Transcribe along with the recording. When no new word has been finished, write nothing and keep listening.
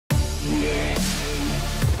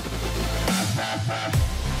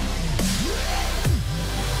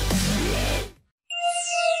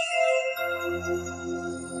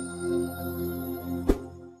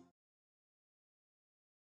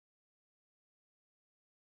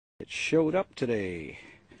It showed up today.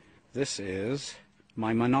 This is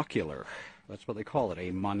my monocular. That's what they call it,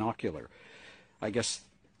 a monocular. I guess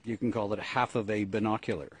you can call it half of a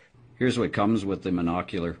binocular. Here's what comes with the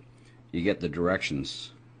monocular. You get the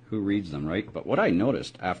directions. Who reads them, right? But what I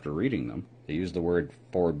noticed after reading them, they use the word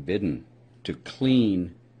forbidden to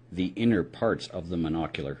clean the inner parts of the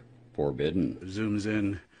monocular. Forbidden. Zooms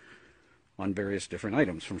in on various different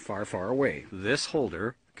items from far, far away. This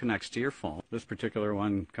holder connects to your phone. This particular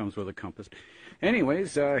one comes with a compass.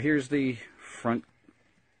 Anyways, here's the front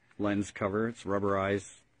lens cover. It's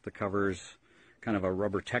rubberized. The cover's kind of a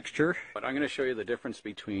rubber texture. But I'm going to show you the difference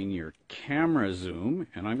between your camera zoom,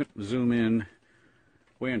 and I'm going to zoom in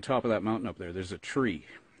way on top of that mountain up there. There's a tree,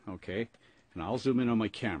 okay? And I'll zoom in on my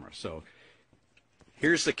camera. So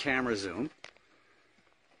here's the camera zoom.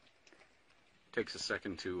 Takes a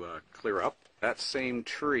second to clear up. That same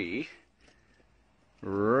tree,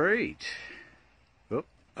 right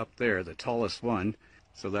up there, the tallest one.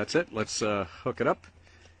 So that's it. Let's hook it up,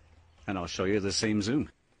 and I'll show you the same zoom.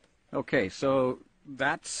 Okay, so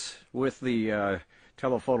that's with the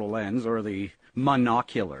telephoto lens, or the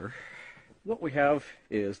monocular. What we have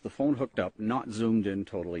is the phone hooked up, not zoomed in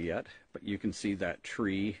totally yet, but you can see that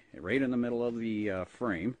tree right in the middle of the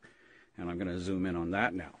frame, and I'm going to zoom in on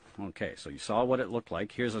that now. Okay, so you saw what it looked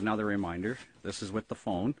like. Here's another reminder. This is with the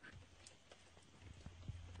phone.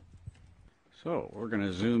 So we're going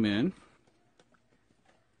to zoom in.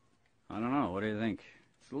 I don't know, what do you think?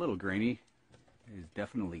 It's a little grainy. It's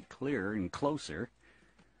definitely clearer and closer.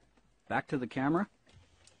 Back to the camera.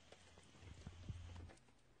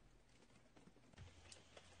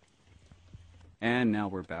 And now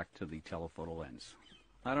we're back to the telephoto lens.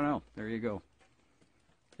 I don't know, there you go.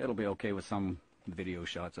 It'll be okay with some video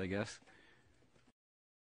shots, I guess.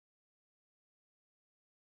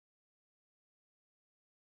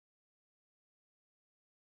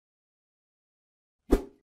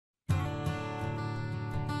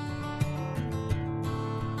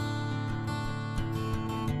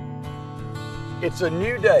 It's a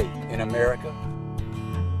new day in America.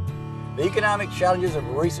 The economic challenges of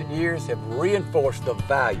recent years have reinforced the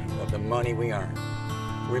value of the money we earn,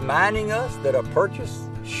 reminding us that a purchase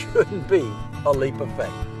shouldn't be a leap of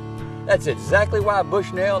faith. That's exactly why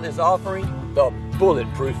Bushnell is offering the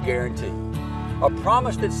Bulletproof Guarantee, a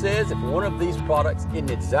promise that says if one of these products isn't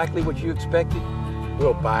exactly what you expected,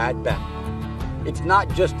 we'll buy it back. It's not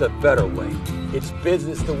just a better way, it's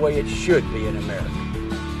business the way it should be in America.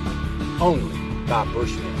 Only by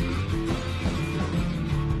Bushnell.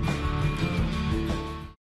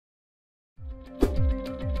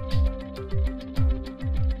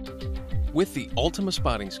 With the Ultima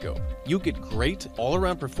Spotting Scope, you get great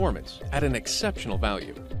all-around performance at an exceptional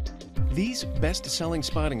value. These best-selling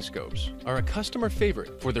spotting scopes are a customer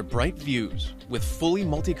favorite for their bright views with fully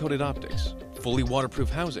multi-coated optics, fully waterproof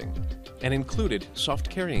housing, and included soft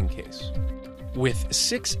carrying case. With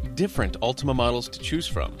 6 different Ultima models to choose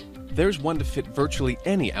from, there's one to fit virtually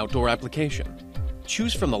any outdoor application.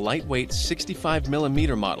 Choose from the lightweight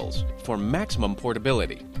 65mm models for maximum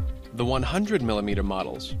portability, the 100mm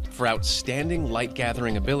models for outstanding light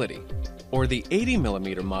gathering ability, or the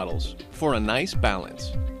 80mm models for a nice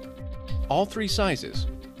balance. All 3 sizes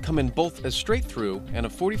come in both a straight through and a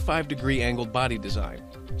 45-degree angled body design,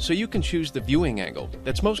 so you can choose the viewing angle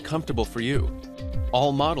that's most comfortable for you.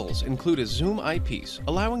 All models include a zoom eyepiece,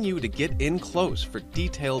 allowing you to get in close for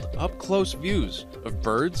detailed up-close views of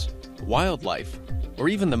birds, wildlife, or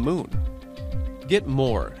even the moon. Get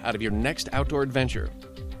more out of your next outdoor adventure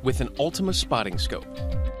with an Ultima Spotting Scope.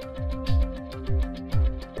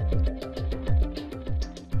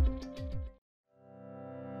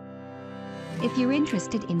 If you're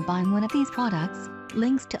interested in buying one of these products,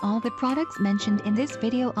 links to all the products mentioned in this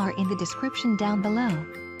video are in the description down below.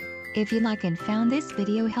 If you like and found this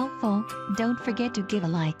video helpful, don't forget to give a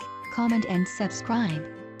like, comment and subscribe.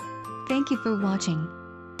 Thank you for watching.